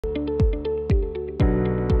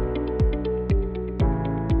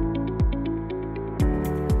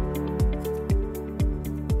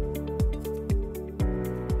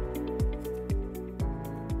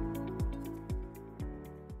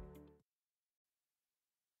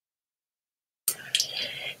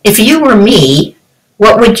If you were me,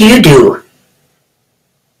 what would you do?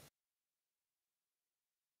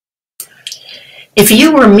 If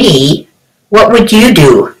you were me, what would you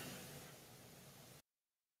do?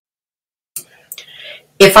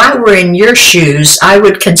 If I were in your shoes, I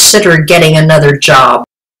would consider getting another job.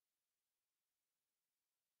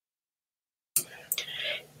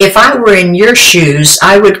 If I were in your shoes,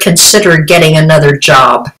 I would consider getting another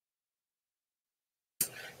job.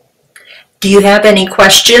 Do you have any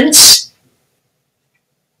questions?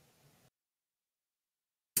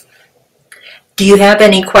 Do you have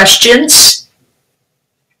any questions?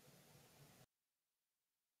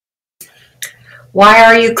 Why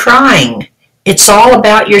are you crying? It's all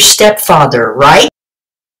about your stepfather, right?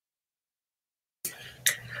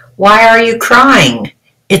 Why are you crying?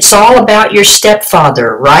 It's all about your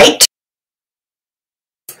stepfather, right?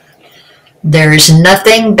 There's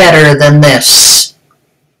nothing better than this.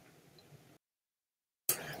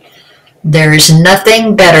 There's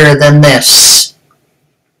nothing better than this.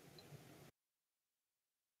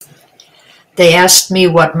 They asked me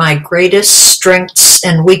what my greatest strengths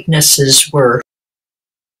and weaknesses were.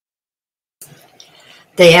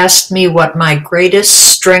 They asked me what my greatest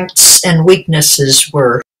strengths and weaknesses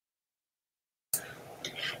were.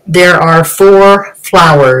 There are 4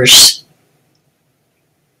 flowers.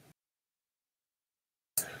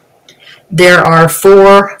 There are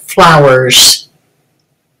 4 flowers.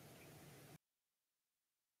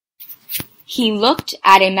 He looked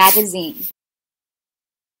at a magazine.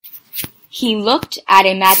 He looked at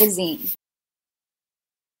a magazine.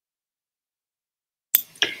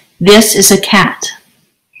 This is a cat.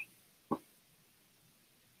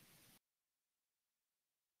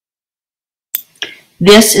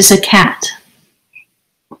 This is a cat.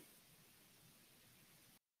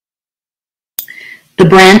 The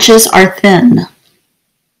branches are thin.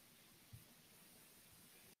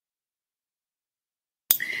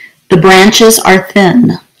 The branches are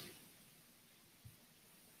thin.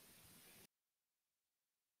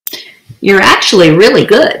 You're actually really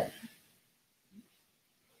good.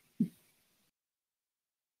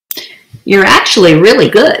 You're actually really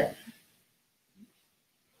good.